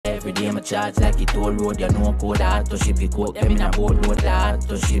Every day my charge like it all road. You know code hard to ship it coke. Them in a boat load hard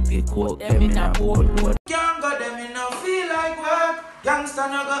to ship it coke. Them in a boat load. Can't go them in no feel like work. Youngster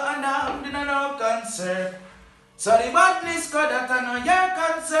no go under, they no concern. So the badness go that I know your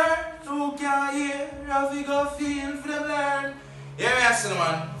concern. Who can hear, how we go feel for them learn. Yeah, me ask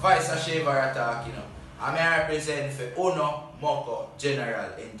man, Vice a Shaver attack, you know. I'm represent for Uno Moko General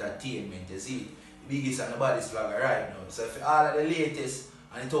Entertainment, you see. The biggest and the baddest vlogger right now. So for all of the latest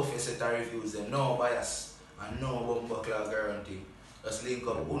and the toughest set of reviews, them no bias and no bumbuckler guarantee. Just link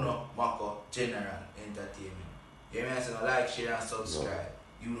up Uno Moko General Entertainment. Yeah, me ask like, share and subscribe.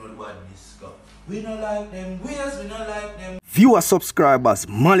 You know the badness go. We don't like them ways, we don't like them. Viewer subscribers,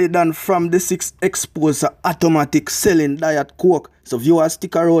 Malie from the 6Ix exposed Attomatic selling diet coke. So viewers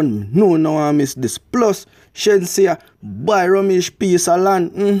stick around, no I miss this. Plus, Shenseea buy Romeich piece of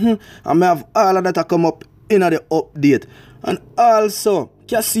land. And may have all of that to come up in the update. And also,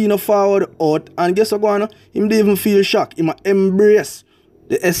 KASEENO forward out. And guess what going on? Him didn't even feel shocked. He embrace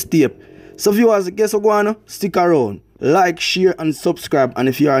the escape. So viewers, guess what going on? Stick around. Like, share, and subscribe. And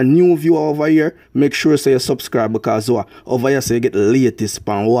if you are a new viewer over here, make sure you subscribe because over here so you get the latest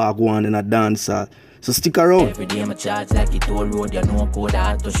pan what go on in a dance hall. So stick around. Every day my charge like it all road. You know code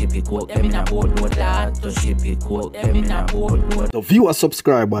hard to ship it coke. Them in a boat load hard to ship it coke. Them in a boat load. So viewer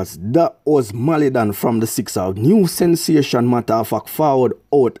subscribers, that was Malie from the 6Ix. New sensation matter of fact forward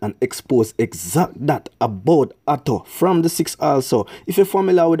out and expose exact that about Atto from the 6 also. If you're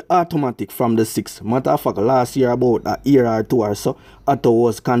familiar with Attomatic from the 6, matter of fact last year about a year or two or so, Atto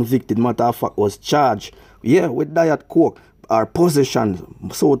was convicted, matter of fact was charged, yeah, with diet coke. Or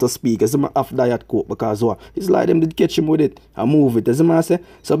possession, so to speak, as a half diet coke because it's like them did catch him with it and move it, as a say.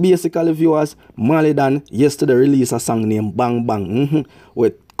 So basically, viewers, Malie yesterday released a song named Bang Bang,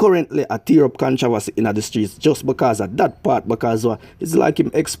 with currently a tear up controversy in the streets just because of that part, because it's like him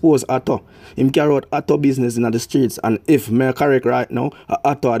expose Atto. Him carry out Atto business in the streets, and if me correct right now,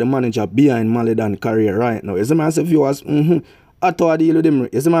 Atto are the manager behind Malie career right now. As a say, viewers, Atto are deal with him.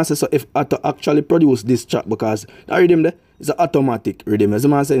 As a say, so if Atto actually produce this track, because I read him there. It's an Attomatic rhythm. As a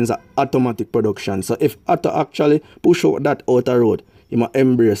man saying, it's an Attomatic production. So if Atto actually push out that outer road, you might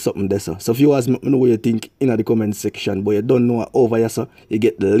embrace something there. So viewers, let me know what you think in the comment section. But you don't know over here, so you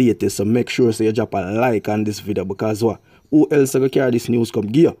get the latest. So make sure you drop a like on this video because who else going to carry this news come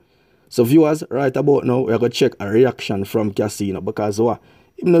gear? So viewers, right about now, we're going to check a reaction from KASEENO because him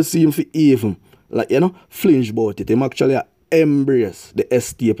not see him for even, like, you know, flinch about it. Him actually embrace the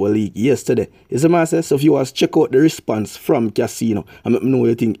escape leak yesterday. Is a master. So viewers, check out the response from KASEENO and let me know what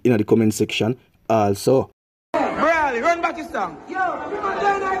you think in the comment section also. Bradley, run back his song. Yo, you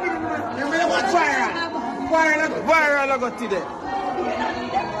really want viral I got today.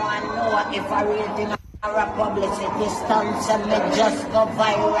 Everyone know if I read in a publicity stunt and me just go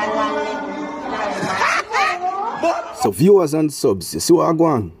viral and so viewers and subs, you see what I go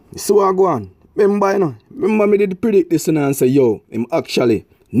on? You see what I go on? Remember me did predict this and say, yo, him actually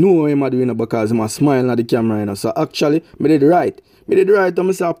know him doing because him a smile at the camera, you know. So actually, me did right. Me did right to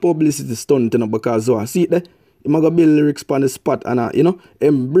me say a publicity stunt, you know, because see it there? Him a go build lyrics on the spot and you know,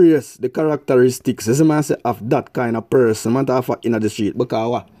 embrace the characteristics, as a say, of that kind of person, matter of fact, in the street.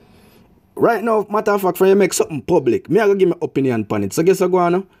 Because right now, matter of fact, when you make something public, me I go give my opinion on it. So guess what go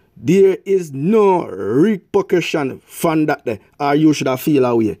on now? There is no repercussion from that there, or you should have feel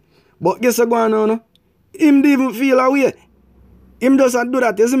away. But guess what going on? Him didn't even feel away. Him just do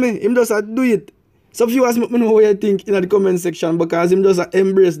that, you see me? Him just do it. So viewers, let me know what you think in the comment section because him just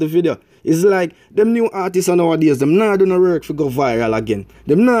embrace the video. It's like them new artists nowadays, them not do no work for go viral again.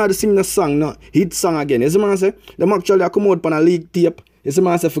 Them not sing the song, no hit song again. You see man say? Them actually come out on a leak tape. You see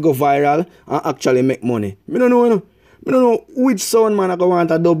man say for go viral and actually make money. Me don't know, you know. Me don't know which sound man I go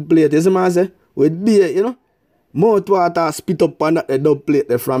want a dub plate. You see man say? With beer, you know. Mouth water spit up on that dub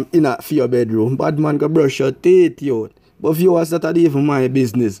plate from in for your bedroom. Bad man go brush your teeth, yo. But viewers, that are even my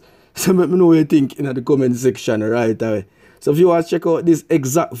business. So let me know what you think in the comment section right away. So viewers, check out this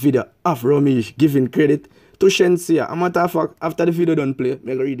exact video of Romeich giving credit to Shenseea. A matter of fact, after the video done play,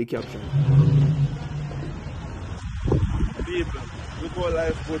 make read the caption. People, look how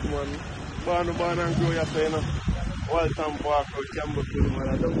life good, man. Born and grow your pain. All time park out, Campbell, man.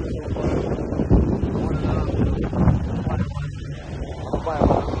 I don't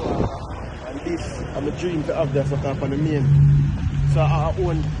and this, I'm a dream to have that for on the main. So I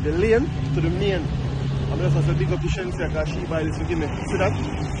own the lane to the main. I'm just going to big up to Shenseea because she buy this to give me. You see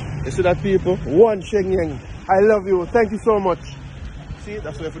that? You see that, people? One Shenyang. I love you. Thank you so much. See,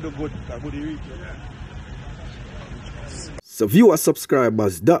 that's why if you do good. Good reach. So viewer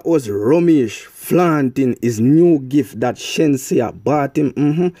subscribers, that was Romeich flaunting his new gift that Shenseea bought him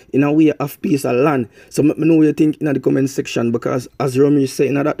in a way of piece of land. So let me know what you think in the comment section, because as Romeich said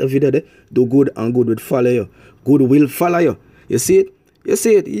in that video there, do good and good will follow you. Good will follow you. You see it? You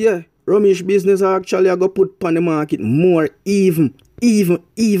see it? Yeah. Romeich business actually I go put on the market more even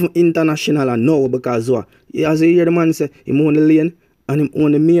international and now, because what? As you hear the man say, him own the lane and him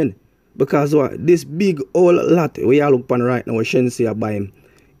own the main. Because what? This big old lot we are looking right now, Shenseea buy him,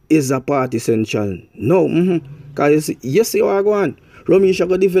 is a part essential. No, because you see what I go on. Romeich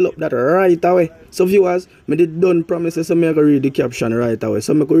go develop that right away. So viewers, me did done promises, so me go read the caption right away.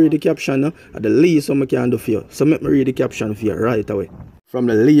 So me go read the caption at the least so me can do for you. So make me read the caption for you right away. From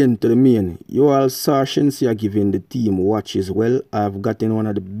the lane to the main, you all saw Shenseea giving the team watches. Well, I've gotten one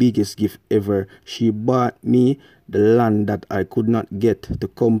of the biggest gifts ever. She bought me the land that I could not get to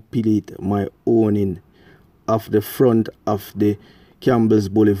complete my owning of the front of the Campbell's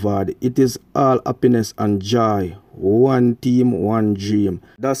Boulevard. It is all happiness and joy. One team, one dream.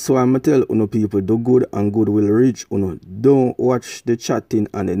 That's why I'm tell uno people, do good and good will reach uno. Don't watch the chatting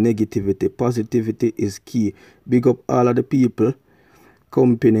and the negativity. Positivity is key. Big up all of the people,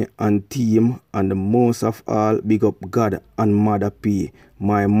 company and team, and the most of all, big up God and Mother P,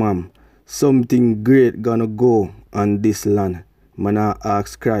 my mom. Something great gonna go on this land. Man, I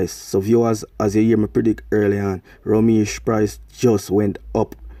ask Christ. So viewers, as you hear me predict early on, Romeich price just went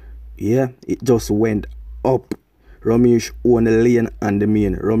up. Yeah, it just went up. Romeich own the lane and the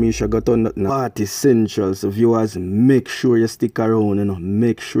main. Romeich got on that party central. So viewers, make sure you stick around, you know.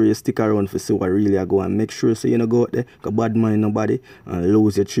 Make sure you stick around for see what really I go, and make sure so you don't go out there, go bad mind nobody and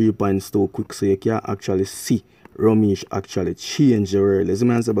lose your 3 points too quick, so you can actually see Romeich actually change the world. As a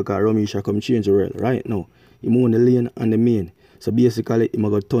man said, because Romeich come change the world right now. He own the lane and the main. So basically, he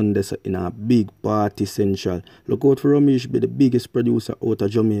going to turn this in a big party central. Look out for Romeich, be the biggest producer out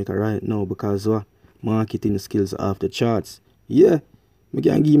of Jamaica right now, because marketing skills off the charts. Yeah, we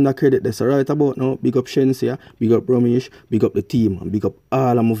can give him that credit. That's right about now. Big up Shenseea, big up Romeich, big up the team, and big up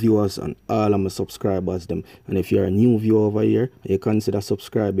all of my viewers and all of my subscribers them. And if you're a new viewer over here and you consider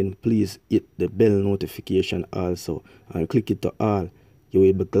subscribing, please hit the bell notification also and click it to all. You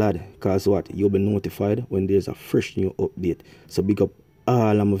will be glad, because what? You'll be notified when there's a fresh new update. So big up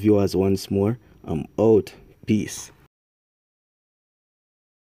all of my viewers once more. I'm out. Peace.